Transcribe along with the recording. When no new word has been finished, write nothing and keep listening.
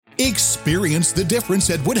Experience the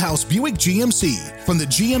difference at Woodhouse Buick GMC. From the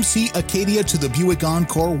GMC Acadia to the Buick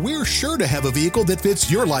Encore, we're sure to have a vehicle that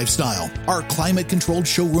fits your lifestyle. Our climate-controlled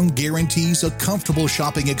showroom guarantees a comfortable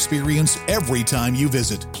shopping experience every time you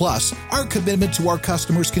visit. Plus, our commitment to our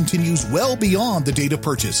customers continues well beyond the date of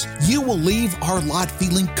purchase. You will leave our lot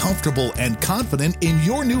feeling comfortable and confident in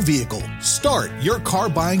your new vehicle. Start your car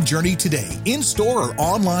buying journey today, in-store or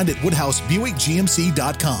online at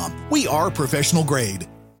WoodhouseBuickGMC.com. We are professional grade.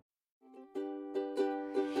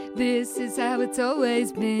 This is how it's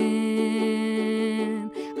always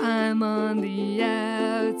been. I'm on the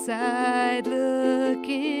outside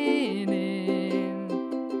looking in.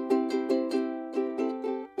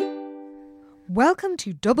 Welcome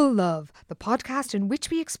to Double Love, the podcast in which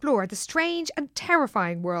we explore the strange and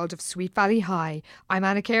terrifying world of Sweet Valley High. I'm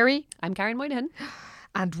Anna Carey. I'm Karen Moynihan.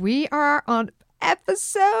 And we are on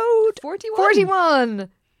episode 41.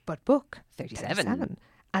 But book 37.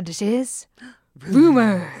 And it is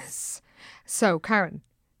Rumours. So, Karen,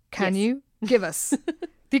 can you give us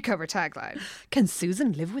the cover tagline? Can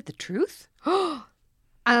Susan live with the truth?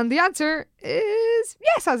 And the answer is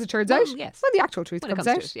yes, as it turns out. Yes. When the actual truth When it comes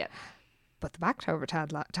comes out. to it, yeah. But the back cover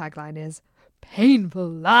tagline is painful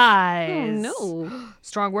lies. Oh, no.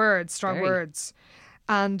 Strong words, Very. words.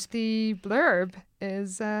 And the blurb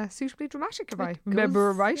is suitably dramatic, if I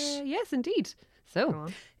remember right. Yes, indeed. Go So,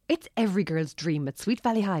 on. it's every girl's dream at Sweet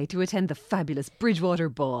Valley High to attend the fabulous Bridgewater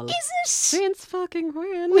Ball. Is it? Since fucking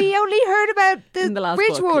when? We only heard about In the last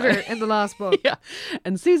Bridgewater book. in the last book. Yeah.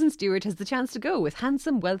 And Susan Stewart has the chance to go with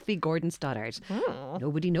handsome, wealthy Gordon Stoddart. Oh.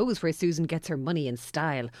 Nobody knows where Susan gets her money and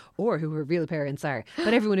style or who her real parents are,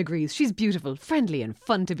 but everyone agrees she's beautiful, friendly and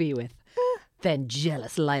fun to be with. Then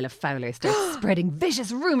jealous Lila Fowler starts spreading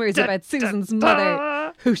vicious rumours about Susan's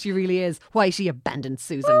mother, who she really is, why she abandoned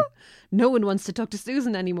Susan. No one wants to talk to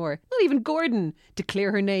Susan anymore, not even Gordon. To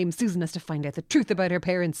clear her name, Susan has to find out the truth about her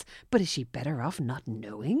parents. But is she better off not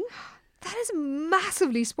knowing? That is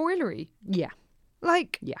massively spoilery. Yeah.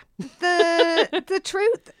 Like, Yeah. the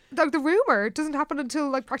truth, the rumour doesn't happen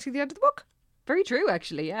until like practically the end of the book. Very true,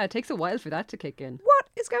 actually. Yeah, it takes a while for that to kick in. What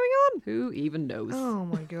is going on? Who even knows? Oh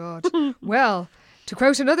my God. Well, to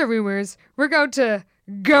quote another rumours, we're going to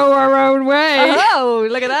go our own way. Oh,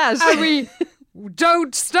 look at that. And we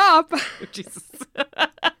don't stop Jesus.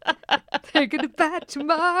 thinking about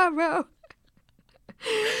tomorrow.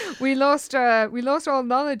 We lost all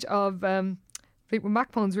knowledge of Fleetwood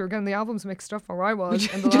Mac puns. We were getting the albums mixed up, or I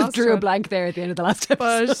was. In the Just last drew a one. blank there at the end of the last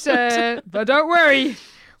episode. But don't worry,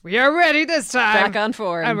 we are ready this time. Back on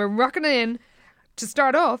form. And we're rocking in to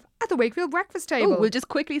start off at the Wakefield breakfast table. Oh, we'll just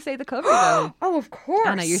quickly say the cover though. Oh, of course.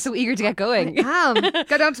 Anna, you're so eager to get going.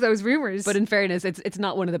 Get on to those rumours. But in fairness, it's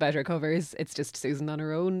not one of the better covers. It's just Susan on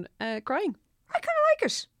her own crying. I kind of like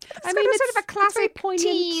it. It's I mean, sort of a it's very classic poignant.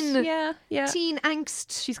 teen, Yeah. teen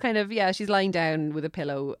angst. She's kind of, she's lying down with a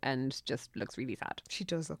pillow and just looks really sad. She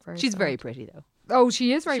does look very She's sad. very pretty though. Oh,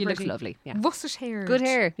 she is very She pretty. looks lovely, yeah. Russet hair. Good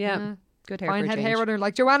hair, yeah. Good hair Fine for a head change. hair on her,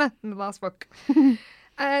 like Joanna in the last book.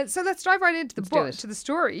 So let's dive right into the do book, it. to the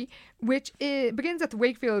story, which begins at the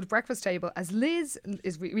Wakefield breakfast table as Liz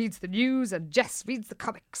reads the news and Jess reads the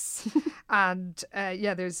comics. And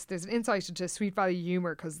there's an insight into Sweet Valley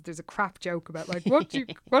humour because there's a crap joke about like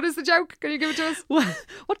what is the joke? Can you give it to us?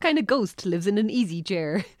 What kind of ghost lives in an easy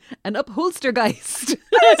chair? An upholstergeist.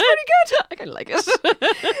 That's pretty good. I kind of like it.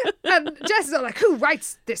 And Jess is all like, who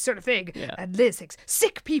writes this sort of thing? Yeah. And Liz thinks,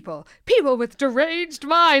 sick people with deranged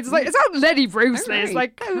minds. It's like, it's not Lenny Bruce, All Liz. right,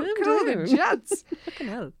 Like, calm cool down. chance. Fucking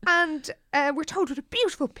hell. And we're told what a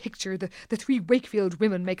beautiful picture the three Wakefield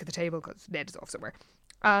women make at the table because Ned is off somewhere.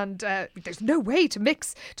 And there's no way to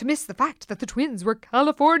miss the fact that the twins were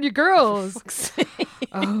California girls.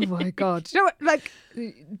 Oh my God. You know what? Like,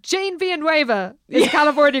 Jane Villanueva is a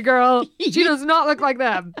California girl. She does not look like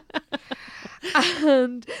them.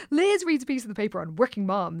 And Liz reads a piece of the paper on working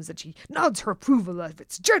moms and she nods her approval of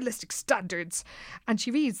its journalistic standards. And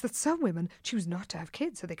she reads that some women choose not to have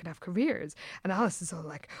kids so they can have careers. And Alice is all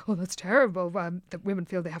like, oh, that's terrible that women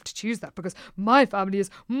feel they have to choose that because my family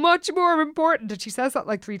is much more important. And she says that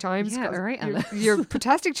like 3 times. Yeah, 'cause all right, Alice. You're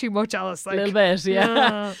protesting too much, Alice. Like, A little bit,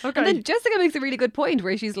 yeah. Okay. And then Jessica makes a really good point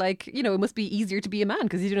where she's like, it must be easier to be a man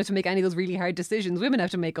because you don't have to make any of those really hard decisions women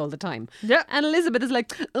have to make all the time. Yeah. And Elizabeth is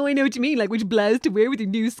like, oh, I know what you mean, like which blouse to wear with your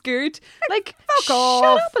new skirt. Like, fuck shut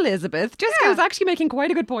off. up, Elizabeth. Jessica was actually making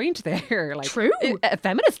quite a good point there. Like, True. A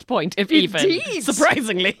feminist point, if Indeed. even.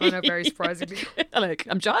 Surprisingly. I know, very surprisingly. Like,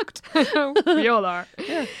 I'm shocked. We all are.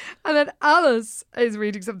 Yeah. And then Alice is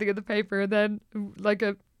reading something in the paper and then like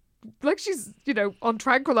she's, on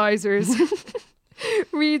tranquilizers.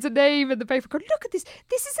 reads a name in the paper. Going, look at this.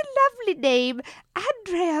 This is a lovely name,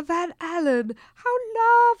 Andrea Van Allen. How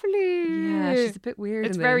lovely. Yeah, she's a bit weird.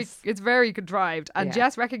 It's in very, this. it's very contrived, and Yeah.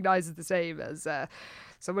 Jess recognises the same as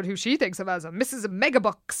someone who she thinks of as a Mrs.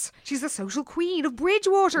 Megabucks. She's the social queen of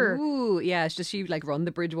Bridgewater. Ooh, yeah. Does she like run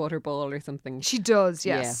the Bridgewater Ball or something? She does,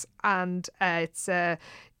 yes, and it's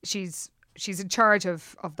she's in charge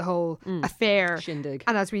of the whole affair. Shindig.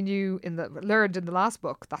 And as we learned in the last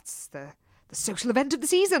book, that's the social event of the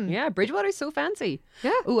season. Yeah, Bridgewater's so fancy.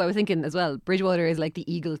 Yeah. Oh, I was thinking as well, Bridgewater is like the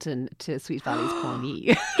Eagleton to Sweet Valley's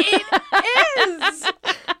Pawnee. It is.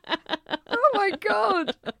 Oh my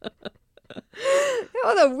god.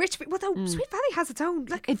 Oh, the rich people. Well, Sweet Valley has its own.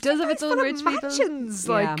 Like It does have its full own of rich people. mansions,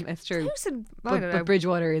 Yeah, like it's true. house and- I But, don't know. but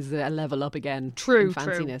Bridgewater is a level up again. True, in true.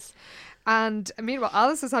 fanciness. And meanwhile,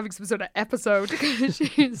 Alice is having some sort of episode because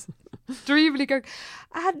she's dreamily going,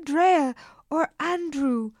 Andrea or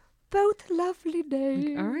Andrew, both lovely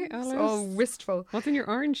names. All right, Alice. Oh, wistful. What's in your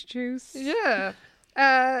orange juice? Yeah.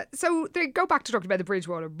 So they go back to talking about the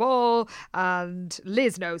Bridgewater Ball, and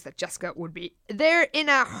Liz knows that Jessica would be there in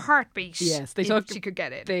a heartbeat. Yes, they if talked. she could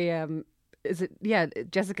get in. They is it? Yeah,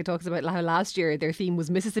 Jessica talks about how last year their theme was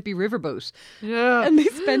Mississippi Riverboat, Yeah. and they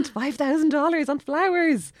spent $5,000 on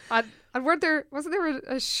flowers. And wasn't there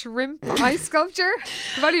a shrimp ice sculpture?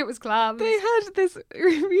 If only it was clams. They had this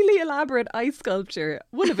really elaborate ice sculpture,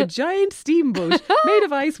 one of a giant steamboat made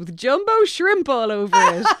of ice with jumbo shrimp all over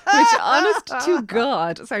it, which, honest to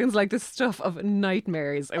God, sounds like the stuff of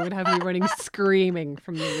nightmares. I would have me running screaming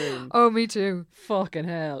from the room. Oh, me too. Fucking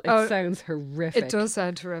hell. It Oh, sounds horrific. It does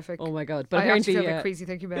sound terrific. Oh my God. But I actually apparently feel a bit uh, queasy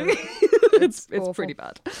thinking about it. it's awful. pretty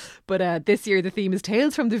bad. But this year the theme is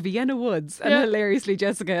Tales from the Vienna Woods. And Yeah. hilariously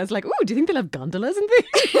Jessica is like, oh, do you think they'll have gondolas and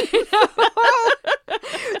things?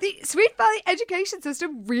 The Sweet Valley education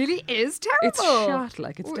system really is terrible. It's shot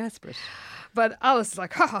like it's desperate. But Alice is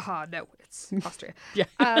like, ha ha ha, no, it's Austria. Yeah.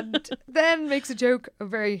 And then makes a joke, a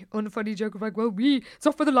very unfunny joke of like, well, it's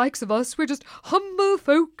not for the likes of us. We're just humble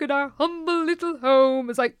folk in our humble little home.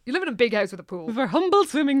 It's like, you live in a big house with a pool. With our humble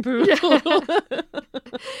swimming pool.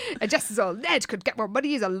 And Jess is all, Ned could get more money.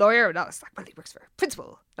 He's a lawyer. And Alice is like, well, he works for a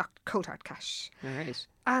principal, not cold hard cash. All right.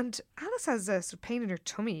 And Alice has a sort of pain in her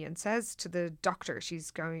tummy and says to the doctor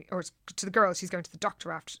she's going, or to the girl she's going to the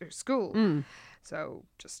doctor after school. So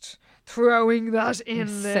just throwing that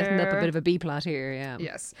in there. Setting up a bit of a B plot here, yeah.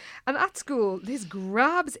 Yes. And at school, Liz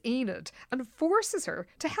grabs Enid and forces her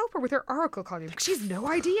to help her with her oracle column. Like, she's no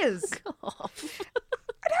ideas.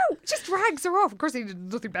 I know. Just drags her off. Of course, he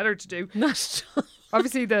had nothing better to do. Not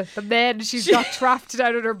Obviously, the men she's got trapped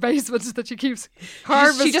down in her basement that she keeps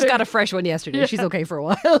harvesting. She just got a fresh one yesterday. Yeah. She's okay for a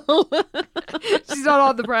while. She's not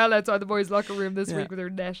on the prowl outside the boys' locker room this week with her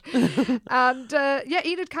net. And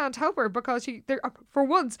Enid can't help her because for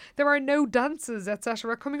once there are no dances,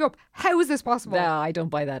 etc. coming up. How is this possible? No, I don't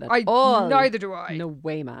buy that at all. Neither do I. No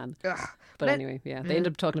way, man. Ugh. But anyway, yeah, they end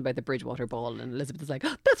up talking about the Bridgewater Ball, and Elizabeth is like,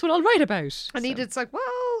 oh, that's what I'll write about. And Enid's like, well,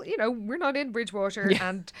 we're not in Bridgewater. Yeah.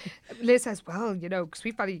 And Liz says, well,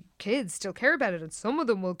 Sweet Valley kids still care about it, and some of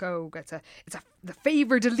them will go. It's the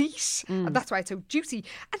favoured elite, and that's why it's so juicy.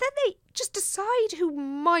 And then they just decide who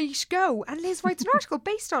might go, and Liz writes an article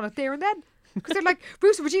based on it there and then. Because they're like,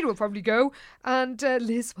 Bruce and Regina will probably go, and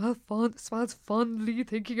Liz smiles fondly,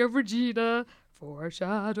 thinking of Regina,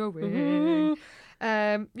 foreshadowing.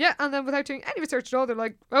 And then without doing any research at all, they're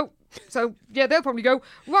like, oh, so yeah, they'll probably go.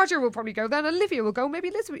 Roger will probably go. Then Olivia will go.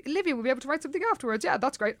 Maybe Olivia will be able to write something afterwards. Yeah,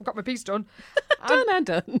 that's great. I've got my piece done. Done and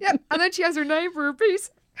done. Yeah, and then she has her name for her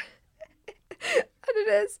piece, and it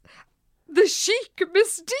is the Chic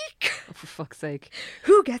Mystique. Oh, for fuck's sake.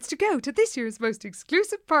 Who gets to go to this year's most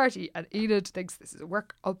exclusive party? And Enid thinks this is a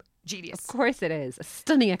work of genius. Of course it is. A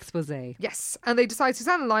stunning expose. Yes, and they decide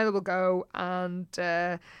Suzanne and Lila will go, and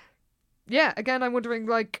again, I'm wondering,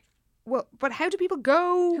 like, well, but how do people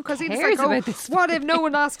go? Because he's cares like, about this what if no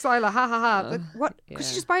one asks Lila? Ha ha ha. Like, what? Could she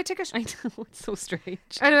yeah. just buy a ticket? I know, it's so strange.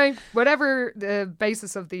 Anyway, whatever the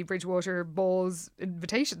basis of the Bridgewater Ball's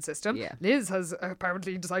invitation system, Yeah. Liz has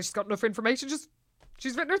apparently decided she's got enough information.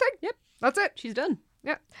 She's written her thing. Yep. That's it. She's done.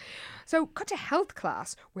 Yeah. So cut to health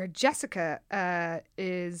class where Jessica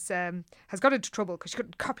has got into trouble because she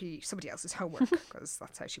couldn't copy somebody else's homework because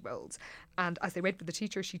that's how she rolls. And as they wait for the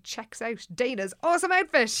teacher, she checks out Dana's awesome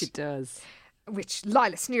outfit. She does. Which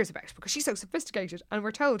Lila sneers about because she's so sophisticated. And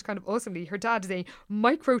we're told kind of awesomely her dad is a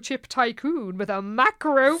microchip tycoon with a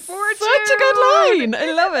macro fortune. Such a good line.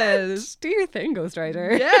 I love it. Do your thing, Ghost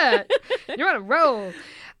Rider. Yeah. You're on a roll.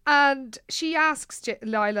 And she asks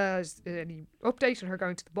Lila any update on her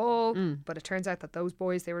going to the ball, but it turns out that those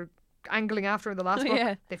boys they were angling after in the last book,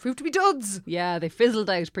 yeah. they proved to be duds. Yeah, they fizzled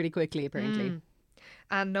out pretty quickly, apparently.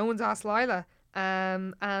 and no one's asked Lila.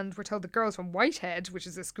 And we're told the girls from Whitehead, which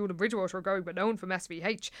is a school in Bridgewater, are going, but no one from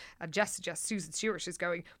SVH. And Jess suggests Susan Stewart is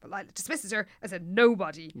going, but Lila dismisses her and said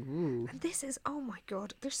nobody. Ooh. And this is, oh my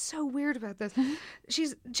God, they're so weird about this.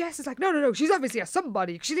 Jess is like, no, she's obviously a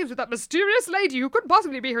somebody. She lives with that mysterious lady who couldn't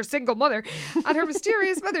possibly be her single mother. And her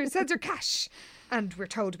mysterious mother sends her cash. And we're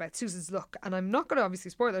told about Susan's look. And I'm not going to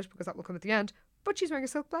obviously spoil it because that will come at the end. But she's wearing a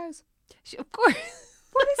silk blouse. Of course.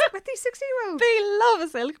 What is it with these 16-year-olds? They love a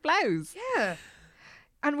silk blouse. Yeah.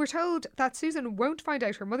 And we're told that Susan won't find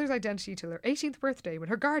out her mother's identity till her 18th birthday when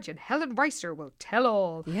her guardian, Helen Reister, will tell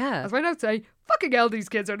all. Yeah. As my notes say, fucking hell, these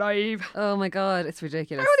kids are naive. Oh my God, it's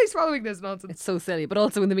ridiculous. How are they swallowing this nonsense? It's so silly, but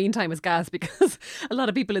also in the meantime it's gas because a lot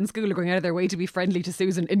of people in school are going out of their way to be friendly to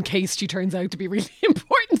Susan in case she turns out to be really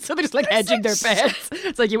important. So they're just like hedging their bets.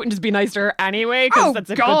 It's like you wouldn't just be nice to her anyway because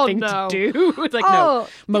that's a good thing to do. It's like no,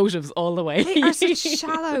 motives all the way. They are such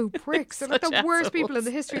shallow pricks. They're like the Such worst assholes. people in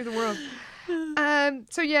the history of the world.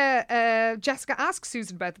 Jessica asks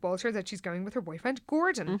Susan about the ball. Turns out she's going with her boyfriend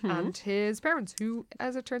Gordon and his parents, who,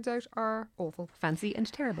 as it turns out, are awful. Fancy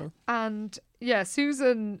and terrible. And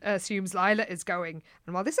Susan assumes Lila is going.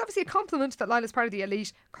 And while this is obviously a compliment that Lila's part of the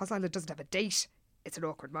elite, because Lila doesn't have a date, it's an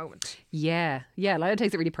awkward moment. Yeah. Lila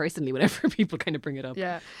takes it really personally whenever people kind of bring it up.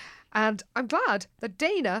 Yeah. And I'm glad that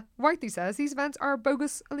Dana rightly says these events are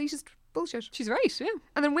bogus, elitist bullshit. She's right, yeah.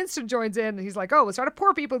 And then Winston joins in and he's like, oh, we'll start a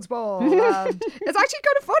poor people's ball. And it's actually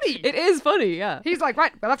kind of funny. It is funny, yeah. He's like,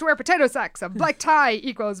 right, we'll have to wear potato sacks. A black tie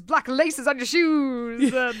equals black laces on your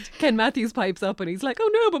shoes. And Ken Matthews pipes up and he's like, oh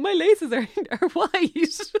no, but my laces are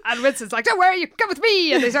white. And Winston's like, don't worry, you come with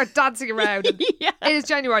me. And they start dancing around. And Yeah. it is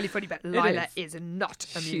genuinely funny, but Lila is. is not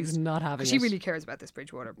amused. She's not having She it. really cares about this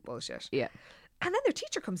Bridgewater bullshit. Yeah. And then their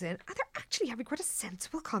teacher comes in and they're actually having quite a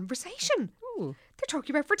sensible conversation. Ooh. They're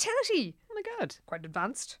talking about fertility. Oh my God. Quite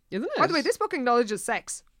advanced. Isn't it? By the way, this book acknowledges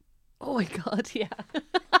sex. Oh my God, yeah.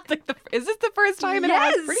 Is this the first time it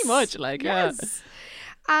has? Pretty much, like, yes.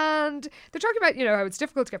 And they're talking about, how it's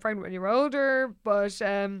difficult to get pregnant when you're older, but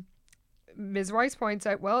Ms. Rice points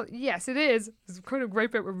out, well, yes, it is. It's kind of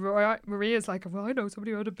great bit where Maria's like, well, I know somebody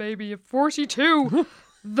who had a baby at 42.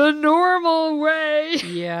 The normal way.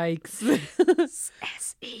 Yikes.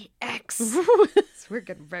 S-E-X. So we're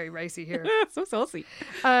getting very racy here. So saucy.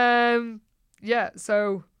 So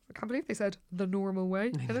I can't believe they said the normal way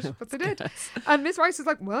in it, but they did. And Miss Rice is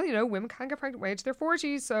like, well, women can get pregnant way into their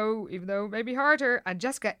 40s, so even though it may be harder. And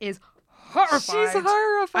Jessica is horrified. She's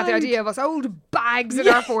horrified At the idea of us old bags in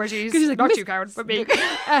our 40s. she's like, Not you, Karen, but me.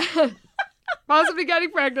 Possibly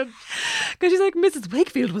getting pregnant. Because she's like, Mrs.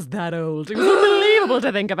 Wakefield was that old. It was unbelievable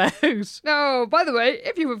to think about. No, by the way,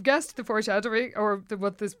 if you have guessed the foreshadowing or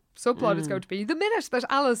what this subplot is going to be, the minute that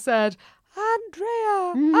Alice said,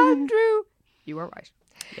 Andrew, you were right.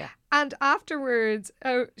 Yeah. And afterwards,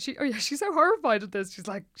 she's so horrified at this. She's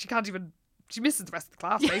like, she misses the rest of the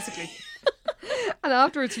class, basically. And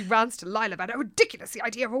afterwards, he rants to Lila about how ridiculous the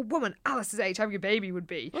idea of a woman Alice's age having a baby would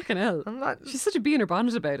be. Fucking hell. And that, She's such a bee in her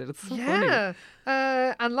bonnet about it. It's so funny. yeah.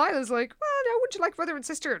 And Lila's like, well, no, wouldn't you like brother and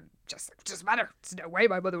sister? Just it doesn't matter. There's no way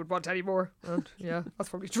my mother would want any more. And yeah, that's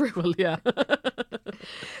probably true. Well, yeah.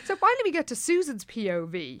 So finally we get to Susan's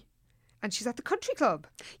POV. And she's at the country club.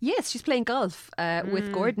 Yes, she's playing golf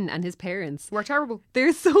with Gordon and his parents. We're terrible.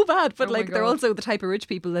 They're so bad, but Oh my they're God. also the type of rich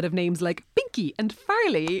people that have names like Pinky and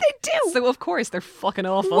Farley. They do. So of course they're fucking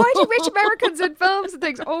awful. Why do rich Americans in films and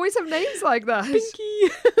things always have names like that?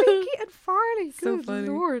 Pinky? Pinky and Farley. So Good funny.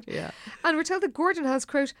 Lord. Yeah. And we're told that Gordon has,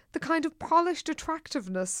 quote, the kind of polished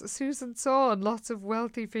attractiveness Susan saw in lots of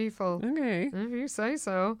wealthy people. Okay. If you say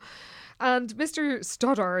so. And Mr.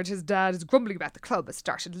 Stoddard, his dad, is grumbling about the club, has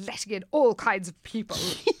started letting in all kinds of people.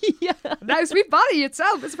 Yeah. Now Sweet Valley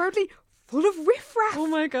itself is apparently full of riffraff. Oh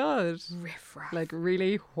my God. Riffraff. Like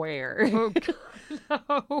really where? Oh, God. No.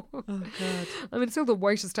 Oh God. I mean, it's still the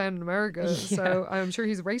whitest town in America, so I'm sure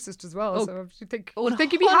he's racist as well. Oh, so you think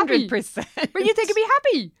he'd be happy. 100%. But you think he'd be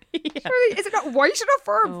happy? Yeah. Surely, is it not white enough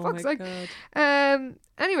for him? Oh Fuck's my sake. God.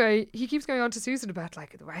 Anyway, he keeps going on to Susan about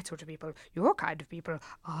like the right sort of people, your kind of people,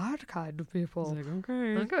 our kind of people. Like,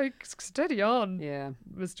 okay. Okay, steady on, Yeah.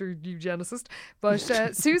 Mr. Eugenicist. But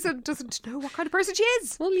Susan doesn't know what kind of person she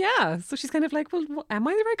is. Well, yeah. So she's kind of like, well, am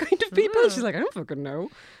I the right kind of people? She's like, I don't fucking know.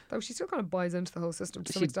 Though she still kind of buys into the whole system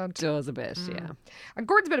to some She extent. does a bit, yeah. And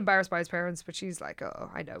Gordon's been embarrassed by his parents, but she's like,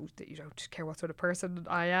 oh, I know that you don't care what sort of person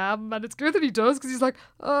I am. And it's good that he does, because he's like,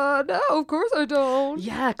 no, of course I don't.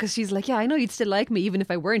 Yeah, because she's like, yeah, I know you'd still like me even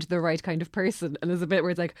if I weren't the right kind of person. And there's a bit where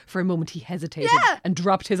it's like, for a moment he hesitated and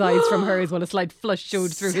dropped his eyes from hers while a slight flush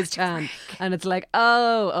showed through his tan. And it's like,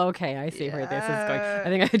 oh, okay, I see where this is going. I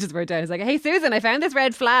think I just wrote down, it's like, hey Susan, I found this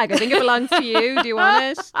red flag. I think it belongs belongs to you. Do you want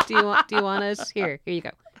it? Do you want it? Here you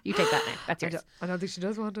go. You take that now. That's yours. I don't think she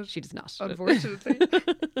does want it. She does not. Unfortunately.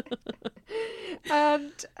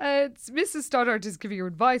 And it's Mrs. Stoddart is giving her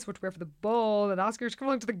advice what to wear for the ball and asking her to come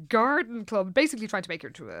along to the garden club, basically trying to make her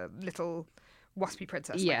into a little waspy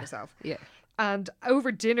princess like herself. Yeah. And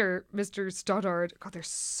over dinner, Mr. Stoddart, God, they're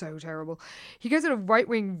so terrible. He goes on a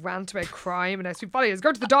right-wing rant about crime and how Sweet Polly is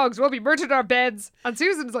go to the dogs, we'll be murdered in our beds. And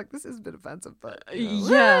Susan's like, this is a bit offensive, but what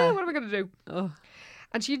am I going to do? Oh.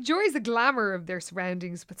 And she enjoys the glamour of their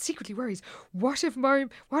surroundings, but secretly worries, what if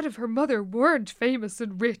her mother weren't famous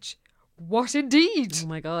and rich? What indeed? Oh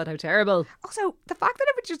my God, how terrible. Also, the fact that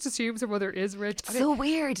everyone just assumes her mother is rich. So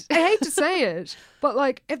weird. I hate to say it, but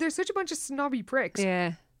like, if there's such a bunch of snobby pricks,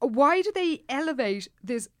 Yeah. why do they elevate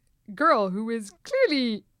this girl who is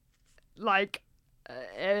clearly like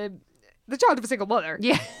the child of a single mother?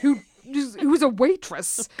 Yeah. Who's a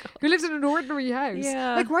waitress who lives in an ordinary house?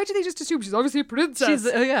 Yeah. Like, why do they just assume she's obviously a princess? She's,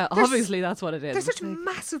 obviously that's what it is. They're such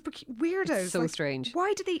massive weirdos. It's so strange.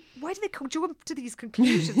 Why do they jump to these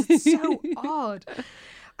conclusions? It's so odd.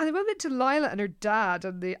 And they went into Lila and her dad,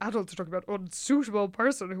 and the adults are talking about unsuitable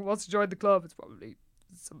person who wants to join the club. It's probably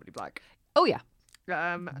somebody black. Oh yeah.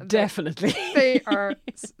 Definitely. They are.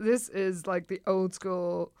 This is like the old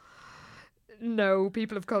school. No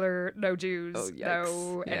people of color, no Jews,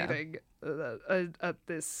 no anything at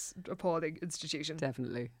this appalling institution.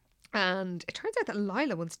 Definitely. And it turns out that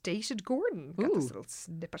Lila once dated Gordon. Got this little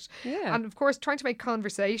snippet. Yeah. And of course, trying to make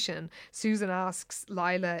conversation, Susan asks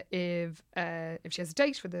Lila if she has a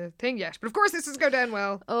date for the thing yet. But of course, this doesn't go down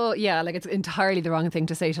well. Oh yeah, like it's entirely the wrong thing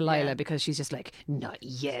to say to Lila because she's just like, not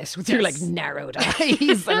yet, with her like narrowed eyes,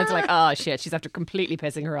 and it's like, oh shit, she's after completely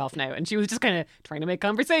pissing her off now, and she was just kind of trying to make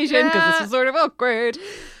conversation because this was sort of awkward.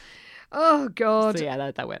 Oh God. So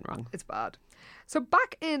yeah, that went wrong. It's bad. So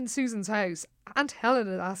back in Susan's house, Aunt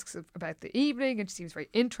Helen asks about the evening and she seems very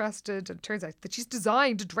interested, and it turns out that she's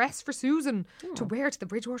designed a dress for Susan to wear to the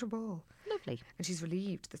Bridgewater Ball. Lovely. And she's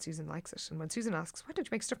relieved that Susan likes it. And when Susan asks, why don't you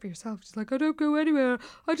make stuff for yourself? She's like, I don't go anywhere.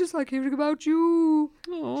 I just like hearing about you.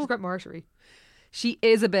 Aww. She's quite martyry. She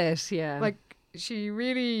is a bit, yeah. Like, she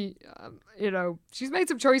really, she's made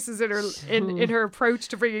some choices in her approach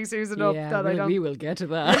to bringing Susan up that I don't. We will get to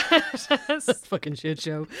that. That's a fucking shit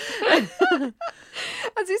show.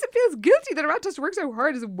 And Susan feels guilty that her aunt has to work so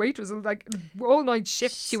hard as a waitress and like all night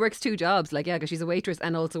shifts. She works 2 jobs, like because she's a waitress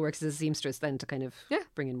and also works as a seamstress then to kind of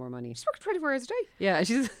bring in more money. She's working 24 hours a day. Yeah,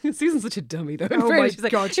 and Susan's such a dummy though. Oh my she's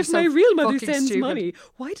like, God, she's if my so real mother fucking sends stupid. money,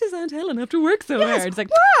 why does Aunt Helen have to work so hard? It's like,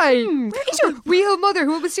 why? Is your real mother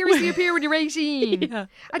who will mysteriously appear when you're 18? Yeah.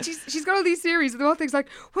 And she's got all these theories and the whole thing's like,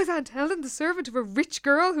 was Aunt Helen the servant of a rich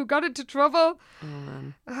girl who got into trouble? Oh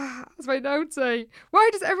man. As my notes say, why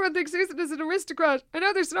does everyone think Susan is an aristocrat? I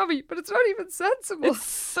know they're snobby, but it's not even sensible. It's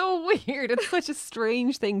so weird. It's such a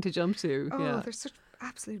strange thing to jump to. They're such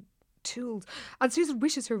absolute tools. And Susan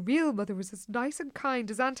wishes her real mother was as nice and kind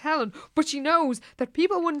as Aunt Helen, but she knows that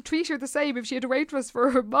people wouldn't treat her the same if she had a waitress for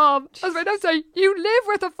her mom. As my notes say, you live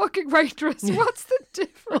with a fucking waitress. What's the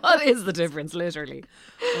difference? What is the difference, literally?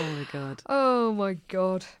 Oh my God. Oh my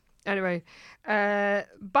God. Anyway,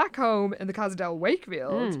 back home in the Casa del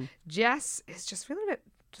Wakefield, Jess is just feeling a bit,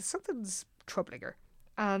 something's troubling her.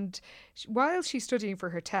 And while she's studying for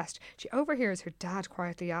her test, she overhears her dad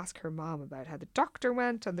quietly ask her mom about how the doctor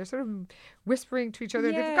went, and they're sort of whispering to each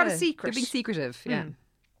other. They've got a secret. They're being secretive, yeah.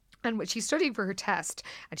 And when she's studying for her test,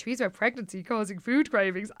 and she reads about pregnancy causing food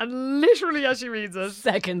cravings, and literally as she reads it,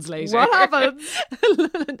 seconds later, what happens?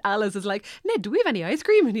 And Alice is like, Ned, do we have any ice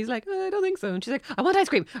cream? And he's like, I don't think so. And she's like, I want ice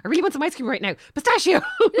cream. I really want some ice cream right now. Pistachio.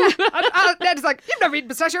 Yeah. And Ned is like, you've never eaten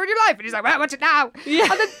pistachio in your life. And he's like, well, I want it now. Yeah.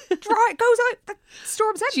 And then goes out,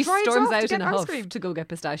 storms out, she drives storms off out to get in a ice huff cream. to go get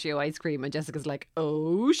pistachio ice cream. And Jessica's like,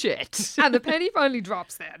 oh shit. And the penny finally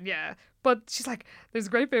drops then, yeah. But she's like, there's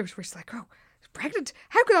a great bit where she's like, oh, pregnant?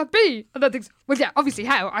 How could that be? And then thinks, well, yeah, obviously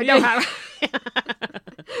how. I know how.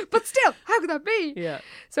 But still, how could that be? Yeah.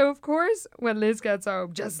 So, of course, when Liz gets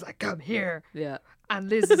home, Jess is like, come here. Yeah. And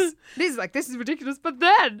Liz is like, this is ridiculous. But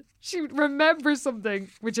then she remembers something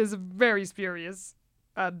which is very spurious.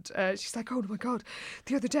 And she's like, oh my God,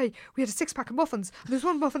 the other day we had a 6-pack of muffins and there's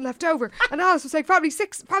 1 muffin left over. And Alice was saying families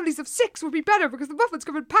of 6 would be better because the muffins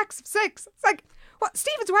come in packs of 6. It's like, what?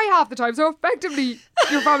 Stephen's away half the time, so effectively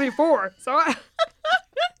you're family of 4. So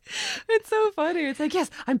it's so funny. It's like,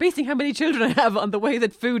 yes, I'm basing how many children I have on the way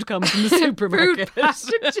that food comes from the supermarket. Food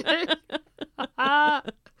packaging.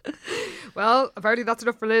 Well, apparently that's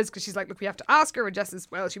enough for Liz because she's like, look, we have to ask her. And Jess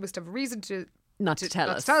is, well, she must have a reason to not to tell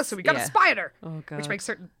us. So we got to spy on her. Oh, God. Which makes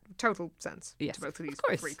total sense Yes, to both of these of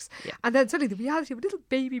course. freaks. Yeah. And then suddenly the reality of a little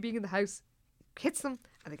baby being in the house hits them,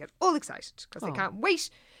 and they get all excited because they can't wait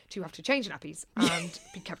to have to change nappies and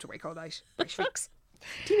be kept awake all night by shrieks.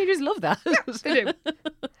 Teenagers love that. They do.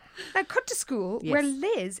 Now, cut to school, where Yes.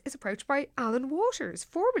 Liz is approached by Alan Waters,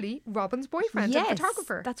 formerly Robin's boyfriend and Yes,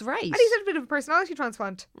 photographer. that's right. And he's had a bit of a personality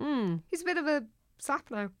transplant. He's a bit of a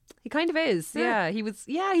sap now. He kind of is. Yeah. He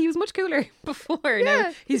was much cooler before. Yeah.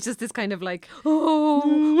 Now he's just this kind of like,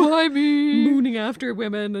 oh, why me? mooning after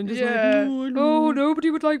women and just Yeah. like, Oh,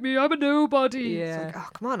 nobody would like me. I'm a nobody. Yeah. It's like, oh,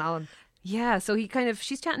 come on, Alan. Yeah, so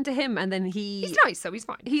she's chatting to him, and then He's nice, so he's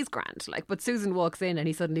fine. he's grand. Like, but Susan walks in and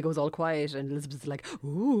he suddenly goes all quiet, and Elizabeth's like,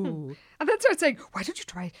 ooh. And then starts saying, why don't you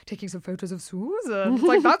try taking some photos of Susan? It's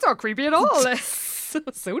like, that's not creepy at all.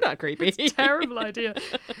 so not creepy. Terrible idea.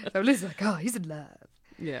 So Liz is like, oh, he's in love.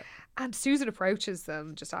 Yeah. And Susan approaches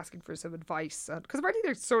them, just asking for some advice, because apparently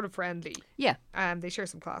they're sort of friendly. Yeah. They share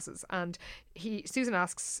some classes, and Susan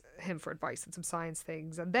asks him for advice on some science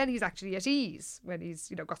things, and then he's actually at ease when he's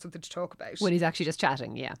got something to talk about. When he's actually just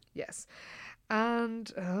chatting, yeah. Yes,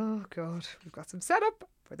 and oh god, we've got some setup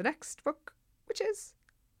for the next book, which is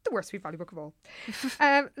the worst Sweet Valley book of all.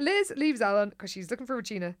 Liz leaves Alan because she's looking for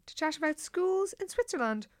Regina to chat about schools in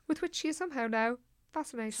Switzerland, with which she is somehow now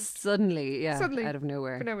fascinated. Suddenly, out of For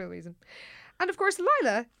nowhere. no real reason. And of course,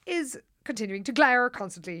 Lila is continuing to glare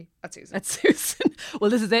constantly at Susan. At Susan.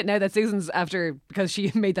 Well, this is it now that Susan's because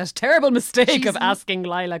she made that terrible mistake of asking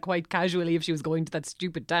Lila quite casually if she was going to that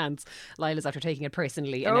stupid dance. Lila's after taking it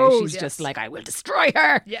personally, and now she's just like, I will destroy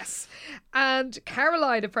her. Yes. And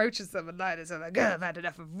Caroline approaches them, and Lila's like, oh, I've had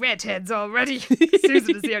enough of redheads already.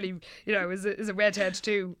 Susan is the only, is a redhead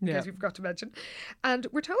too, in case we forgot to mention. And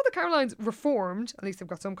we're told that Caroline's reformed, at least they've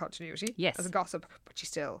got some continuity, Yes. as a gossip, but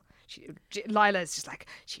Lila is just like,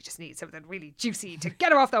 she just needs something really juicy to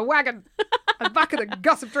get her off the wagon and back of the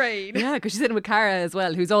gossip train. Yeah, because she's sitting with Cara as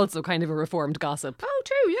well, who's also kind of a reformed gossip. Oh,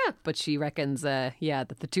 true, yeah. But she reckons, that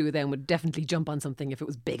the two of them would definitely jump on something if it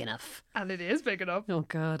was big enough. And it is big enough. Oh,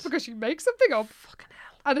 God. Because she makes something up. Fucking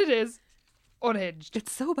hell. And it is unhinged.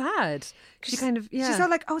 It's so bad. She kind of, She's all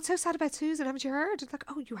like, oh, it's so sad about Susan. Haven't you heard? It's like,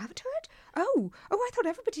 oh, you haven't heard? Oh, I thought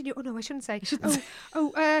everybody knew. Oh, no, I shouldn't say.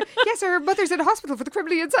 Yes, her mother's in a hospital for the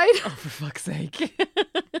criminally insane. Oh, for fuck's sake.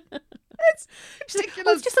 It's ridiculous.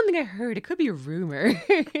 Oh, it's just something I heard. It could be a rumour.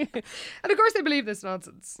 And of course they believe this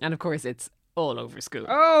nonsense. And of course, it's all over school.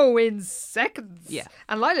 Oh, in seconds. Yeah.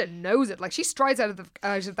 And Lila knows it. Like, she strides out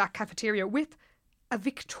of that cafeteria with a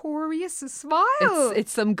victorious smile.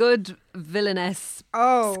 It's some good villainess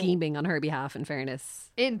Oh. scheming on her behalf, in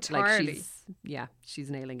fairness. Entirely. Like she's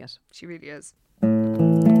nailing it. She really is.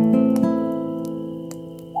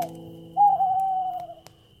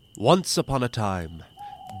 Once upon a time.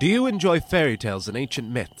 Do you enjoy fairy tales and ancient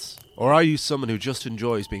myths? Or are you someone who just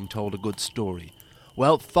enjoys being told a good story?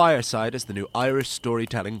 Well, Fireside is the new Irish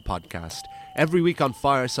storytelling podcast. Every week on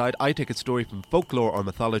Fireside, I take a story from folklore or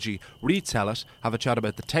mythology, retell it, have a chat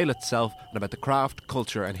about the tale itself, and about the craft,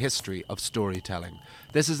 culture, and history of storytelling.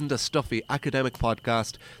 This isn't a stuffy academic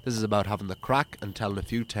podcast. This is about having the crack and telling a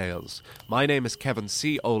few tales. My name is Kevin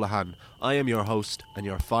C. Olahan. I am your host and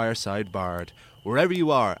your Fireside Bard. Wherever you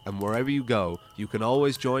are and wherever you go, you can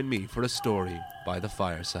always join me for a story by the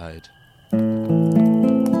fireside.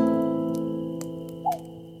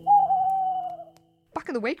 Back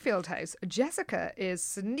in the Wakefield house, Jessica is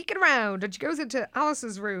sneaking around and she goes into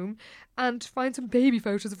Alice's room and finds some baby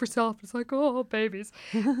photos of herself. It's like, oh, babies.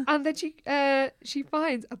 And then she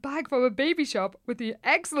finds a bag from a baby shop with the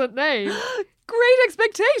excellent name. Great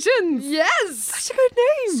Expectations! Yes! Such a good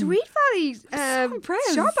name! Sweet Valley so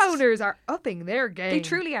impressed. shop owners are upping their game. They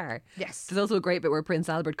truly are. Yes. There's also a great bit where Prince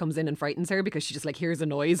Albert comes in and frightens her because she just like hears a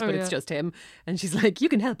noise, but yeah. it's just him. And she's like, you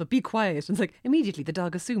can help, but be quiet. And it's like, immediately the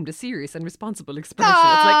dog assumed a serious and responsible expression.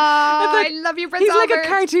 Ah, it's like, I love you, Prince he's Albert. like a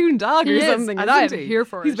cartoon dog He or is, something. and isn't I'm he? here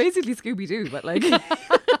for He's it. basically Scooby-Doo, but like,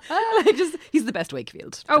 he's the best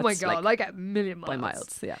Wakefield. Oh my That's, God, like a million miles. by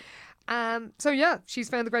miles, yeah. So yeah, she's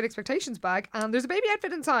found the Great Expectations bag, and there's a baby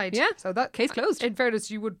outfit inside. Yeah. So that Case closed. In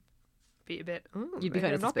fairness, you would be a bit. You'd be maybe kind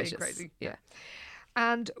I'm of not being suspicious. crazy. Yeah.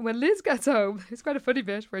 And when Liz gets home, it's quite a funny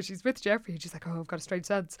bit where she's with Jeffrey and she's like, oh, I've got a strange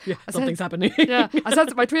sense. Yeah, I something's sense- happening. Yeah, I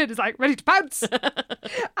sense that my twin is like ready to pounce.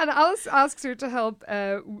 And Alice asks her to help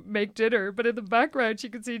make dinner, but in the background she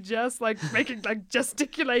can see Jess like making like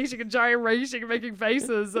gesticulating and gyrating and making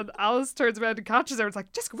faces. And Alice turns around and catches her. It's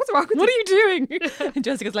like, Jessica, what's wrong with What are you? you doing? And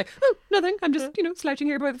Jessica's like, oh, nothing. I'm just, slouching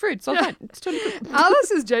here by the fridge. It's all fine. It's totally good.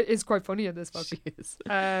 Alice is quite funny in this book. She is.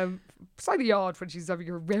 Slightly odd when she's having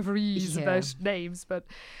her reveries Yeah. about names, but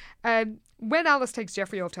when Alice takes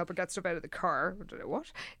Jeffrey off to help her get stuff out of the car, I don't know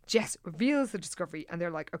what, Jess reveals the discovery and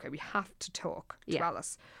they're like, okay, we have to talk to Yeah.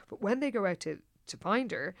 Alice. But when they go out to to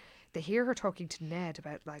find her, they hear her talking to Ned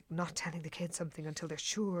about like not telling the kids something until they're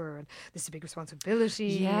sure, and this is a big responsibility.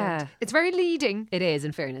 Yeah. and it's very leading. It is,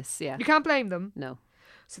 in fairness, yeah. You can't blame them. No.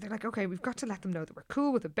 So they're like, okay, we've got to let them know that we're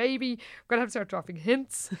cool with a baby. We're gonna have to start dropping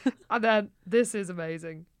hints. And then this is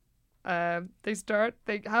amazing.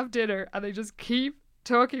 They have dinner and they just keep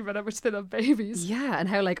talking about how much they love babies. Yeah, and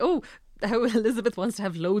how how Elizabeth wants to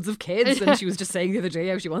have loads of kids, and she was just saying the other day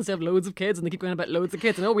how she wants to have loads of kids, and they keep going about loads of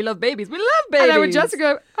kids, and we love babies, we love babies. And then when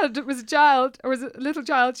Jessica was a child, or was a little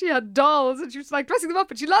child, she had dolls, and she was like dressing them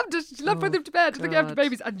up, and she loved it. She loved putting them to bed and looking after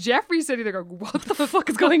babies. And Jeffrey's sitting there going, "What the fuck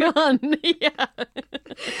is going on?" Yeah.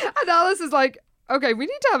 And Alice is like, "Okay, we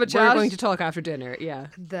need to have a chat. We're going to talk after dinner." Yeah.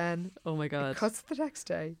 And then, oh my god, it cuts the next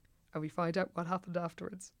day, and we find out what happened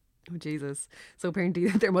afterwards. Oh Jesus! So apparently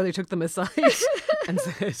their mother took them aside and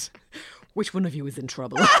said, "Which one of you is in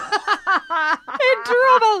trouble?" In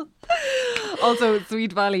trouble. Also,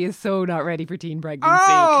 Sweet Valley is so not ready for teen pregnancy.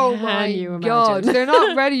 Oh Can my you imagine? God. They're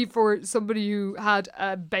not ready for somebody who had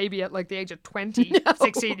a baby at like the age of 20,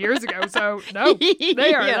 16 years ago. So no,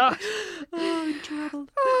 they are not. Oh, in trouble.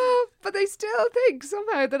 But they still think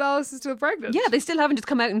somehow that Alice is still pregnant. Yeah, they still haven't just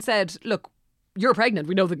come out and said, "Look, you're pregnant.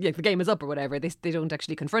 We know the game is up," or whatever. They don't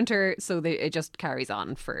actually confront her, so it just carries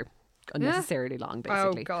on for unnecessarily long,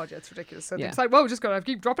 basically. Oh God, yeah, it's ridiculous. So Yeah. they decide, well, we're just going to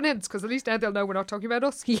keep dropping hints because at least now they'll know we're not talking about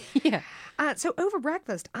us. Yeah. So over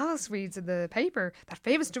breakfast, Alice reads in the paper that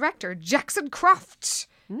famous director Jackson Croft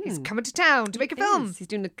is coming to town to make a film. He's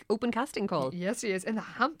doing an open casting call. Yes, he is, in the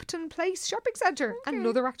Hampton Place Shopping Centre.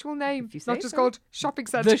 Another actual name. If you say Not just so. called Shopping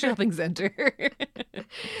Centre. The shopping centre.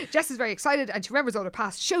 Jess is very excited and she remembers all her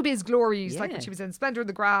past showbiz glories, like Yeah. when she was in Splendour in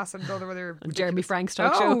the Grass and all the other... Jeremy Frank's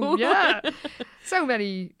talk Oh, show. yeah. So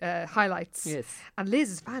many highlights. Yes. And Liz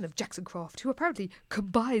is a fan of Jackson Croft, who apparently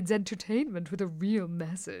combines entertainment with a real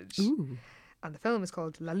message. Ooh. And the film is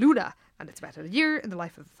called La Luna, and it's about a year in the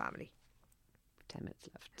life of a family. 10 minutes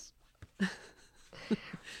left.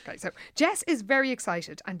 Okay, so Jess is very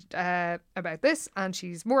excited and about this, and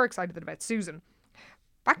she's more excited than about Susan.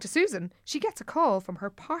 Back to Susan, she gets a call from her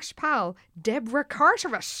posh pal, Deborah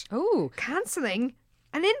Carteret, Oh. cancelling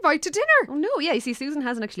an invite to dinner. Oh no, yeah, you see, Susan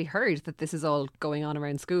hasn't actually heard that this is all going on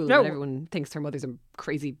around school. No. And everyone thinks her mother's a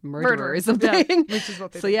crazy murderer Murderer, or something. yeah, which is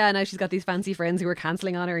what they So think. yeah, now she's got these fancy friends who are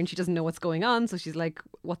cancelling on her and she doesn't know what's going on. So she's like,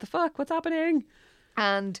 what the fuck? What's happening?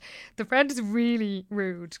 And the friend is really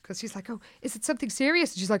rude because she's like, oh, is it something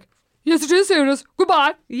serious? And she's like, yes, it is serious.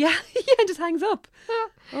 Goodbye. Yeah, yeah, and just hangs up.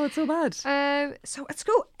 Oh, it's so bad. So at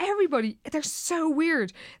school, everybody, they're so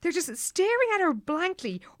weird. They're just staring at her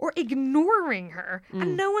blankly or ignoring her,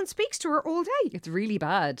 and no one speaks to her all day. It's really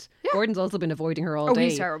bad. Yeah. Gordon's also been avoiding her all Oh, day.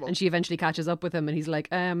 he's terrible. And she eventually catches up with him and he's like,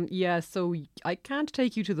 yeah, so I can't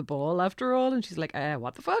take you to the ball after all. And she's like,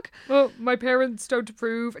 what the fuck? Well, my parents don't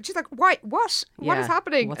approve. And she's like, why? What? What Yeah, is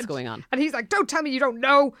happening? what's And- going on? And he's like, don't tell me you don't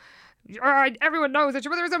know. Everyone knows that your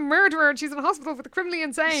mother is a murderer and she's in hospital for the criminally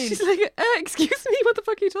insane. She's like, excuse me, what the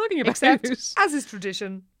fuck are you talking about? Except, as is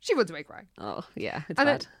tradition, she runs away crying. Oh, yeah, it's And,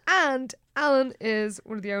 bad. and Alan is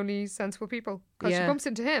one of the only sensible people because she Yeah. bumps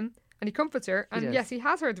into him and he comforts her. And does. yes, he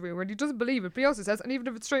has heard the rumour and he doesn't believe it, but he also says, and even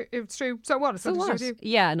if it's true, so what? It's So nothing to what? do with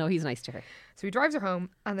you. Yeah, no, he's nice to her. So he drives her home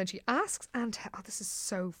and then she asks Aunt Helen, oh, this is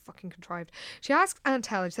so fucking contrived. She asks Aunt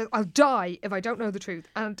Helen, she says, I'll die if I don't know the truth.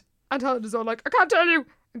 And Aunt Helen is all like, I can't tell you,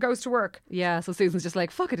 and goes to work. Yeah, so Susan's just like,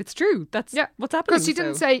 fuck it, it's true. That's what's happening. Because she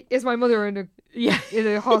didn't so. say, is my mother in a yeah.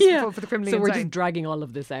 hospital for the criminally So we're insane? just dragging all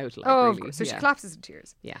of this out. Like, Oh, really. of course. So she yeah. collapses in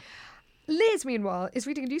tears. Yeah. Liz, meanwhile, is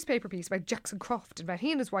reading a newspaper piece about Jackson Croft and about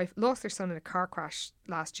he and his wife lost their son in a car crash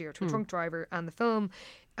last year to a drunk driver. And the film,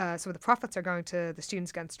 some of the profits are going to the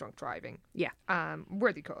Students Against Drunk Driving. Yeah.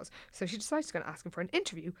 Worthy cause. So she decides she's going to ask him for an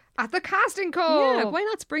interview at the casting call. Yeah, why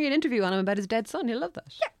not spring an interview on him about his dead son? He'll love that.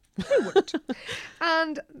 Yeah. Who wouldn't?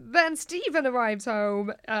 And then Stephen arrives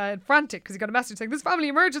home frantic because he got a message saying, this family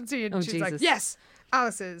emergency. And Oh, she's like, Jesus. yes,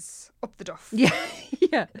 Alice is up the duff. Yeah.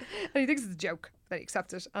 Yeah. And he thinks it's a joke. Then he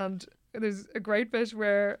accepts it. And there's a great bit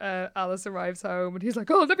where Alice arrives home and he's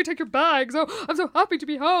like, oh, let me take your bags. Oh, I'm so happy to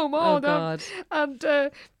be home. Oh, Oh, no. God.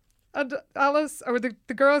 And Alice, or the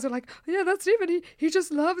girls are like, oh, yeah, that's Stephen. He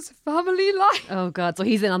just loves family life. Oh, God. So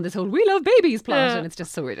he's in on this whole we love babies plot Yeah. and it's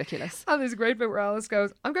just so ridiculous. And there's a great bit where Alice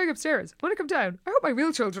goes, I'm going upstairs. When I come down, I hope my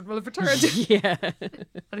real children will have returned. Yeah.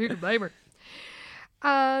 And who can blame her?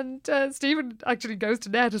 And Stephen actually goes to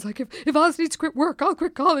Ned. It's like, if Alice needs to quit work, I'll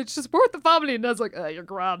quit college to support the family. And Ned's like, you're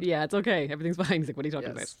grand. Yeah, it's okay. Everything's fine. He's like, what are you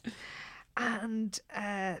talking Yes. about? And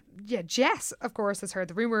Jess, of course, has heard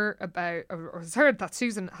the rumour about, or has heard that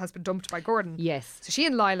Susan has been dumped by Gordon. Yes. So she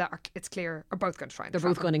and Lila, it's clear, are both going to try and They're trap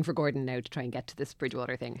both her. gunning for Gordon now to try and get to this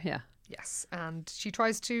Bridgewater thing. Yeah. Yes, and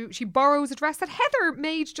she borrows a dress that Heather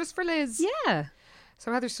made just for Liz. Yeah.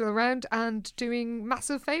 So Heather's still around and doing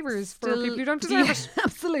massive favours for people who don't deserve it.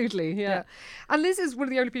 Absolutely, yeah. And Liz is one of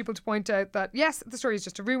the only people to point out that, yes, the story is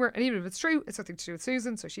just a rumour, and even if it's true, it's nothing to do with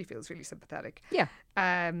Susan, so she feels really sympathetic. Yeah.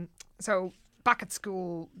 So back at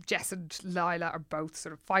school, Jess and Lila are both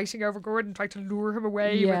sort of fighting over Gordon, trying to lure him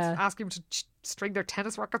away with asking him to string their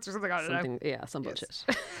tennis rackets or something. I don't know. Yeah, some bullshit.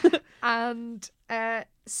 And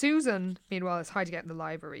Susan, meanwhile, is hiding out in the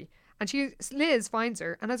library. And Liz finds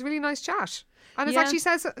her and has a really nice chat. And it actually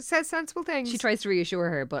says sensible things. She tries to reassure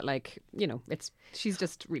her, but she's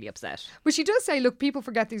just really upset. But she does say, look, people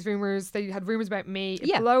forget these rumours. They had rumours about me.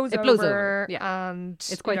 It blows blows over. Yeah. And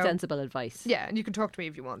it's quite sensible advice. Yeah, and you can talk to me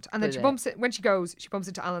if you want. And then when she bumps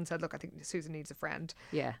into Alan and said, look, I think Susan needs a friend.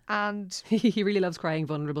 Yeah. And he really loves crying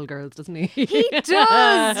vulnerable girls, doesn't he? He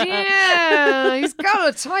does, yeah. He's got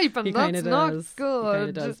a type and that's not good.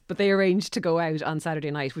 He does. But they arranged to go out on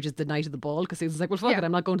Saturday night, which is the night of the ball, because Susan's like, well, fuck it,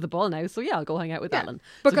 I'm not going to the ball now, so yeah, I'll go hang out with Alan.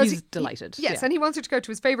 Because so he's delighted. And he wants her to go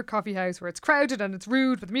to his favourite coffee house where it's crowded and it's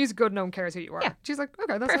rude, but the music good, no one cares who you are. Yeah. She's like,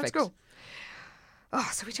 okay, that sounds cool. Oh,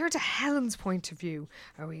 so we turn to Helen's point of view.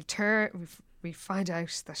 We find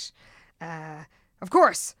out that of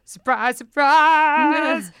course, surprise,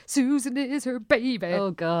 surprise, Susan is her baby.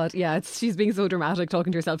 Oh God, yeah, she's being so dramatic,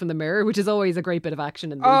 talking to herself in the mirror, which is always a great bit of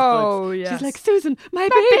action in these books. Yes. She's like, Susan, my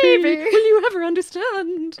baby, will you ever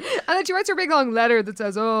understand? And then she writes her big long letter that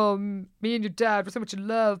says, oh, me and your dad were so much in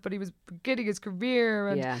love, but he was beginning his career,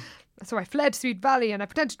 and so I fled to Sweet Valley and I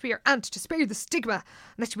pretended to be your aunt to spare you the stigma and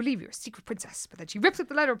let you believe you're a secret princess. But then she rips up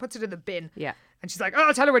the letter and puts it in the bin. Yeah. And she's like, oh,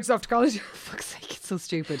 I'll tell her when she's off to college. For fuck's sake, it's so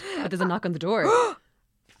stupid. But there's a knock on the door.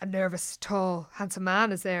 A nervous, tall, handsome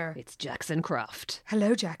man is there. It's Jackson Croft.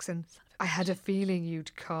 Hello, Jackson. I had a feeling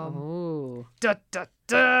you'd come. Oh. Da, da,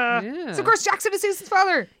 da. Yeah. So, of course, Jackson is Susan's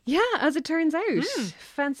father. Yeah, as it turns out.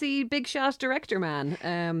 Fancy big shot director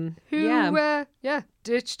man. Who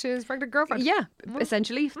ditched his pregnant girlfriend. Yeah,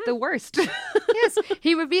 essentially the worst. Yes,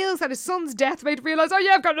 he reveals that his son's death made him realise, oh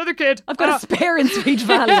yeah, I've got another kid. I've got a spare in Sweet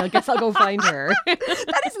Valley. I guess I'll go find her.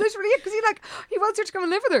 That is literally it, because he wants her to come and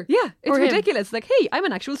live with her. Yeah, it's ridiculous. Like, hey, I'm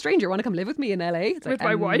an actual stranger. Want to come live with me in LA? It's with like,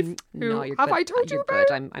 my wife? No, you're have good. I told you You're about?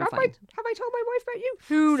 Good. I'm fine. Have I told my wife about you?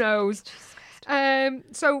 Who knows?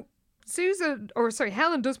 So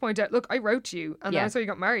Helen does point out, look, I wrote to you and then I saw you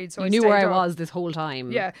got married, so you I knew where I on. was this whole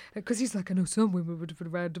time. Yeah, because he's like, I know some women would have been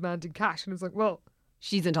around demanding cash, and I was like, well,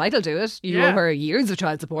 she's entitled to it. You owe her years of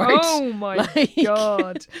child support. Oh my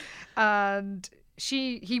God. And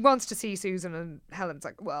he wants to see Susan, and Helen's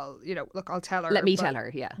like, well, look, I'll tell her. Let me tell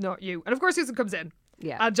her, not you. And of course Susan comes in.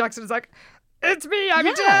 Yeah. And Jackson is like, it's me, I'm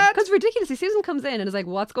your dad. Because ridiculously, Susan comes in and is like,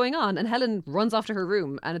 what's going on? And Helen runs off to her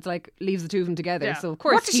room and it's like, leaves the two of them together. Yeah. So of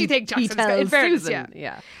course what does she think Jackson he tells in fairness, Susan.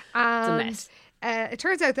 Yeah. And it's a mess. It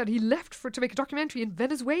turns out that he left to make a documentary in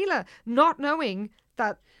Venezuela, not knowing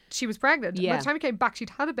that she was pregnant. Yeah. By the time he came back,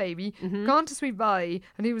 she'd had a baby, gone to Sweet Valley,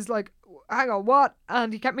 and he was like, hang on, what?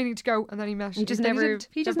 And he kept meaning to go, and then he met. He just never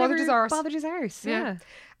bothered his arse. Yeah.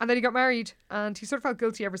 And then he got married, and he sort of felt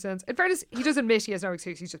guilty ever since. In fairness, he does admit he has no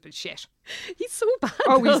excuse. He's just been shit. He's so bad.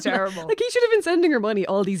 Oh, he's terrible. Like, he should have been sending her money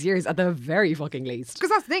all these years at the very fucking least. Because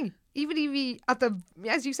that's the thing. Even if he,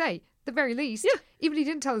 as you say, the very least, even if he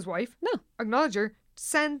didn't tell his wife, acknowledge her,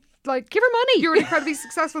 give her money. You're an incredibly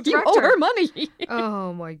successful director. You owe her money.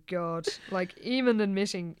 Oh my God. Like, even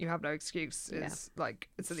admitting you have no excuse is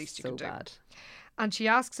it's the least you can do. Bad. And she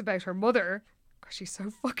asks about her mother. Gosh, she's so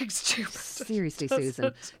fucking stupid. Seriously,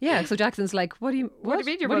 Susan. Yeah, so Jackson's like, what do you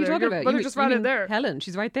mean your mother? What are you talking about? Mother just ran in there. Helen,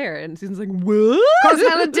 she's right there. And Susan's like, what? Because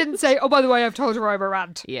Helen didn't say, oh, by the way, I've told her I'm her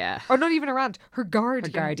aunt. Yeah. Or not even her aunt, her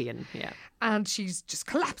guardian. Her guardian, yeah. And she's just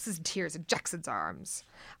collapses in tears in Jackson's arms.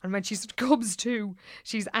 And when she comes to,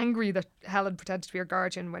 she's angry that Helen pretended to be her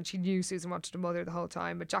guardian when she knew Susan wanted a mother the whole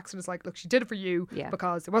time. But Jackson is like, look, she did it for you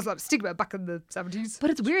because there was a lot of stigma back in the 70s. But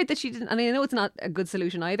it's weird that she didn't, and I know it's not a good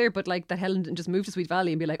solution either, but like that Helen didn't just move to Sweet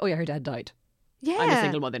Valley and be like, oh yeah, her dad died. Yeah. I'm a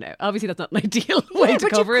single mother now. Obviously that's not an ideal way to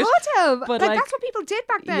cover it. But you could have. But that's what people did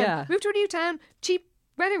back then. Yeah. Move to a new town, cheap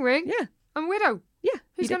wedding ring. Yeah. I'm a widow. Yeah,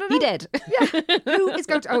 who's going to know? He dead. Yeah, who is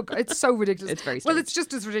going to? Oh, it's so ridiculous. It's very strange. Well, it's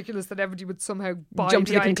just as ridiculous that everybody would somehow buy jump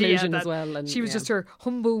to the idea conclusion that as well. And she was just her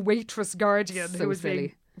humble waitress guardian who was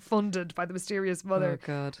being funded by the mysterious mother. Oh,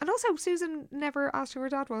 God. And also, Susan never asked who her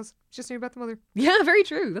dad was. She just knew about the mother. Yeah, very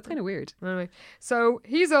true. That's kind of weird. Anyway, so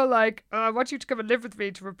he's all like, I want you to come and live with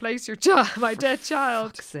me to replace your my dead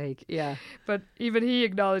child. Fuck's sake. Yeah. But even he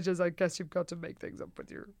acknowledges, I guess you've got to make things up with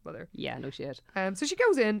your mother. Yeah, no shit. So she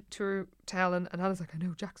goes in to Helen, and Helen's like, I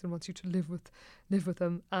know Jackson wants you to live with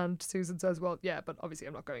him. And Susan says, well, yeah, but obviously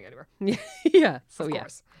I'm not going anywhere. Yeah. So, Of yeah.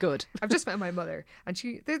 course. Good. I've just met my mother, and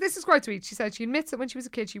this is quite sweet. She said she admits that when she was a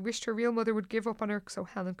kid, she wished her real mother would give up on her so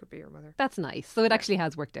Helen could be her mother. That's nice. So it actually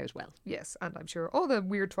has worked out well. Yes, and I'm sure all the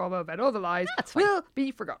weird trauma about all the lies That's fine. will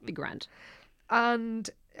be forgotten. Be grand. And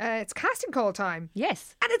it's casting call time,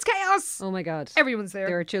 Yes. and it's chaos. Oh my God. Everyone's there.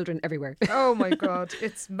 There are children everywhere. Oh my God,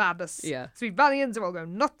 it's madness. Yeah. Sweet Valiants are all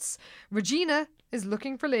going nuts. Regina is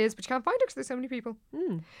looking for Liz, but you can't find her because there's so many people.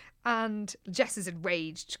 And Jess is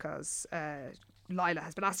enraged because Lila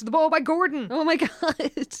has been asked to the ball by Gordon. Oh my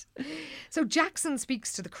God. So Jackson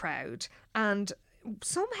speaks to the crowd, and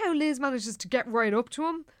somehow Liz manages to get right up to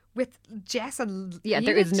him with Jess and Yeah,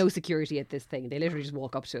 there is Enid. no security at this thing. They literally just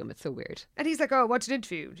walk up to him. It's so weird. And he's like, oh, what's an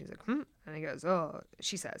interview? And she's like, And he goes, oh,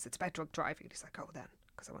 she says, it's about drug driving. And he's like, oh, then,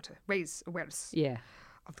 because I want to raise awareness Yeah.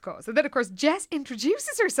 of the cause. And then, of course, Jess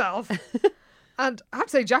introduces herself. And I have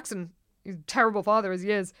to say, Jackson, he's a terrible father as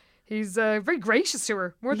he is, he's very gracious to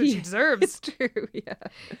her, more than she deserves. It's true, yeah.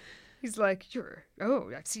 He's like,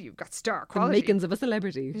 I see you've got star The quality. makings of a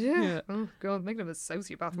celebrity. Yeah. Oh, God, making him a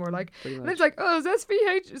sociopath more like. pretty And much. it's like, oh, is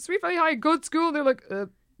SVH, Sweet Valley High a good school? And they're like,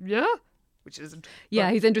 yeah. Which isn't. Yeah,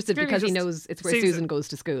 But he's interested clearly because he just knows it's where Susan goes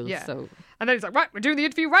to school. Yeah. So And then he's like, right, we're doing the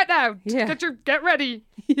interview right now. Yeah. Get ready.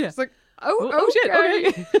 Yeah. It's like, shit,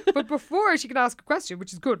 okay. But before she can ask a question,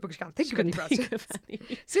 which is good because she can't think of any couldn't questions, think of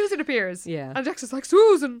any. Susan appears. Yeah. And Jackson's like,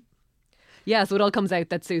 Susan. Yeah, so it all comes out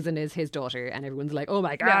that Susan is his daughter, and everyone's like, "Oh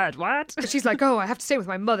my God, what?" But she's like, oh, I have to stay with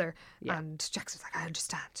my mother. Yeah. And Jackson's like, I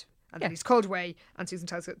understand. And Yeah. then he's called away, and Susan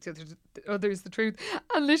tells the others the truth.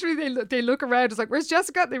 And literally, they look around. It's like, where's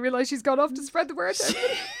Jessica? And they realise she's gone off to spread the word. To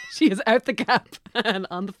everybody. She is out the gap and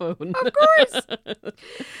on the phone. Of course.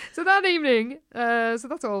 So that evening, so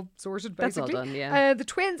that's all sorted, That's all basically. done, yeah. The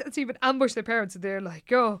twins and Stephen ambush their parents, and they're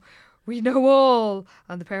like, oh, we know all.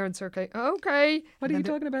 And the parents are like, okay. What And are you then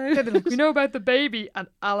talking Then about? they're like, we know about the baby. And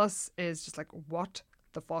Alice is just like, what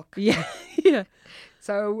the fuck? Yeah, yeah,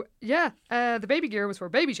 So, yeah, the baby gear was for a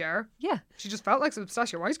baby shower. yeah. She just felt like some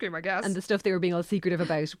pistachio ice cream, I guess. And the stuff they were being all secretive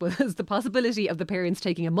about was the possibility of the parents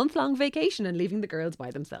taking a month-long vacation and leaving the girls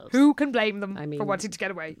by themselves. Who can blame them I mean- for wanting to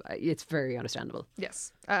get away? It's very understandable.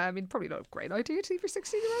 Yes. I mean, probably not a great idea to leave your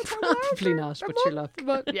 16-year-old Probably not, but sure luck.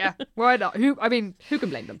 But yeah, why not? Who can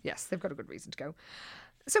blame them? Yes, they've got a good reason to go.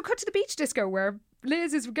 So cut to the beach disco where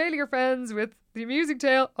Liz is regaling her friends with the amusing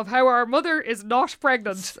tale of how our mother is not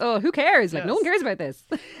pregnant. Oh, who cares? Like, no Yes. one cares about this.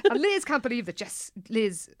 And Liz can't believe that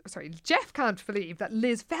Jeff can't believe that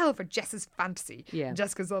Liz fell for Jess's fantasy. Yeah. And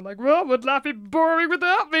Jessica's all like, well, would life be boring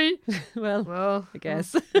without me? Well, Well, I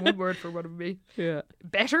guess. one word for one of me. Yeah.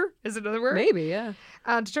 Better is another word. Maybe, yeah.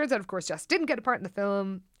 And it turns out, of course, Jess didn't get a part in the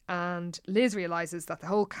film. And Liz realises that the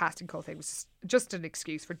whole casting call thing was just an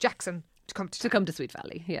excuse for Jackson to come to To town, come to Sweet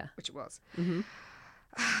Valley, yeah. which it was.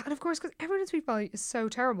 And of course, because everyone in Sweet Valley is so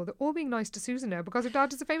terrible, they're all being nice to Susan now because her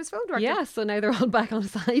dad is a famous film director. Yeah, so now they're all back on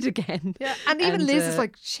side again. Yeah, and even And, Liz is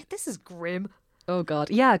like, shit, this is grim. Oh, God.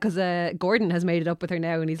 Yeah, because Gordon has made it up with her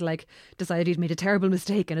now and he's like, decided he'd made a terrible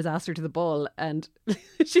mistake and has asked her to the ball. And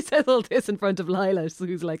she says all this in front of Lila, so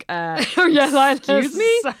who's like, Oh, yeah, Lila excuse is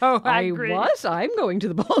me? so angry. What? I'm going to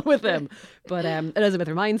the ball with him. But Elizabeth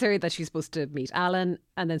reminds her that she's supposed to meet Alan.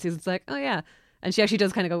 And then Susan's like, oh, yeah. And she actually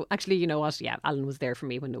does kind of go, actually, you know what? Yeah, Alan was there for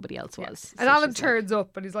me when nobody else was. And So Alan she's turns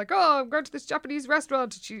up and he's like, oh, I'm going to this Japanese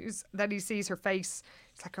restaurant. Then he sees her face.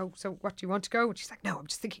 He's like, oh, so what, do you want to go? And she's like, no, I'm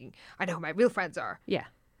just thinking, I know who my real friends are. Like, yeah.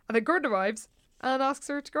 And then Gordon arrives and asks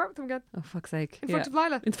her to go out with him again. Oh, fuck's sake. In front of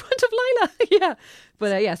Lila. In front of Lila, yeah.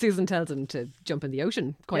 But yeah, Susan tells him to jump in the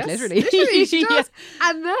ocean, quite Yes, literally. literally, she Yeah. does.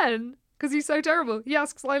 And then, because he's so terrible, he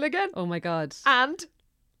asks Lila again. Oh my God. And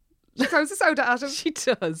she throws a soda at him. She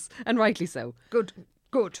does. And rightly so. Good.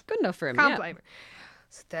 Good enough for him. Can't yeah. blame her.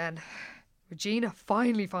 So then Regina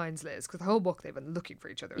finally finds Liz because the whole book they've been looking for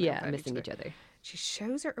each other. and Yeah, haven't found missing each other. She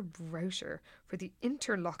shows her a brochure for the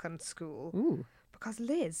Interlochen School Ooh. because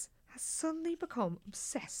Liz has suddenly become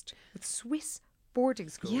obsessed with Swiss boarding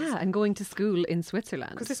schools. Yeah, and going to school in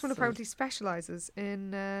Switzerland. Because this one So- apparently specialises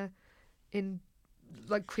in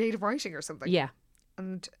like creative writing or something. Yeah.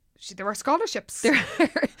 And there are scholarships.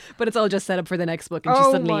 But it's all just set up for the next book, and she's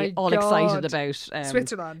Oh suddenly my all God. excited about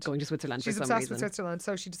Switzerland. going to Switzerland She's for some obsessed reason. with Switzerland,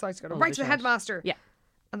 so she decides to go to Oh, write the to the shot. headmaster. Yeah.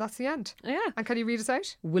 And that's the end. Yeah. And can you read us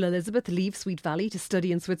out? Will Elizabeth leave Sweet Valley to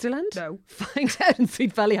study in Switzerland? No. Find out in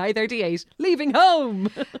Sweet Valley High 38. Leaving home.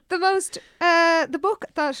 The book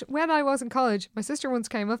that when I was in college, my sister once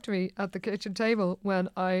came up to me at the kitchen table when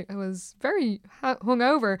I was very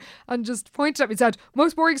hungover and just pointed at me and said,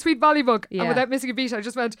 most boring Sweet Valley book. Yeah. And without missing a beat, I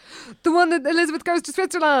just went, the one that Elizabeth goes to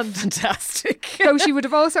Switzerland. Fantastic. So she would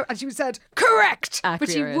have also, and she said, correct. But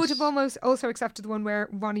she Accurate. would have almost also accepted the one where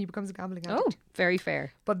Ronnie becomes a gambling addict. Oh, very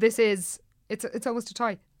fair. But this is, it's almost a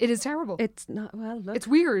tie. It is terrible. It's not, well, look. It's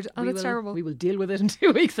weird and we it's will- terrible. We will deal with it in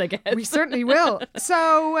 2 weeks, I guess. We certainly will.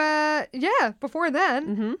 So, before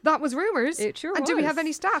then, that was Rumours. It sure And do we was. have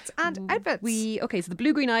any stats and outfits? So the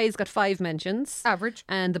Blue Green Eyes got 5 mentions. Average.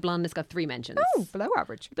 And the Blondness got 3 mentions. Oh, below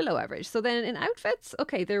average. Below average. So then in outfits,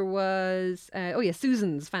 there was,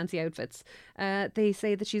 Susan's fancy outfits. They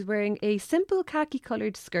say that she's wearing a simple khaki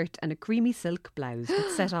coloured skirt and a creamy silk blouse that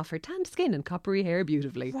set off her tanned skin and coppery hair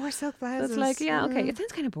beautifully. More silk So blouses. it's like, it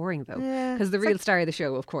sounds kind of boring though. Yeah. Because the real star of the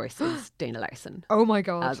show, of course, is Dana Larson, Oh my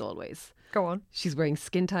God. as always. Go on. She's wearing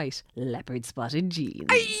skin tight, leopard spotted jeans.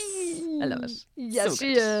 I love it. Yes, So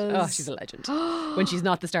she good. is. Oh, she's a legend. When she's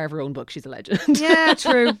not the star of her own book, she's a legend. Yeah,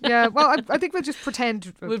 true. Yeah. Well, I think we'll just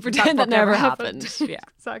pretend. We'll pretend that book never happened. Yeah.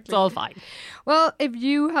 Exactly. It's all fine. Well, if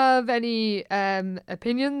you have any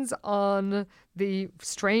opinions on the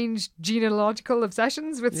strange genealogical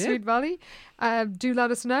obsessions with Yeah. Sweet Valley, do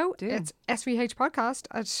let us know. Do. It's SVH Podcast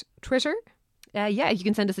at Twitter. You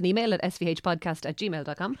can send us an email at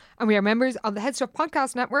svhpodcast@gmail.com. And we are members of the Head Stuff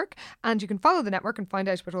Podcast Network. And you can follow the network and find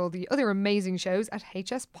out about all the other amazing shows at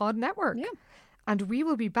HS Pod Network. Yeah. And we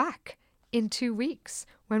will be back in 2 weeks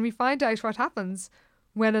when we find out what happens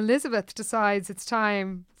when Elizabeth decides it's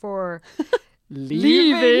time for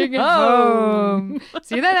leaving home.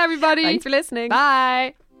 See you then, everybody. Thanks for listening.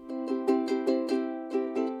 Bye.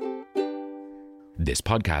 This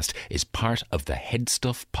podcast is part of the Head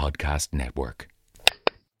Stuff Podcast Network.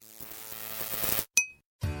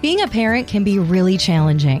 Being a parent can be really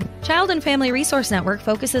challenging. Child and Family Resource Network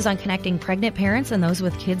focuses on connecting pregnant parents and those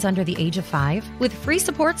with kids under the age of 5 with free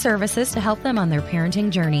support services to help them on their parenting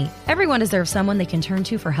journey. Everyone deserves someone they can turn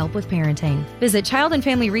to for help with parenting. Visit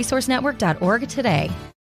childandfamilyresourcenetwork.org today.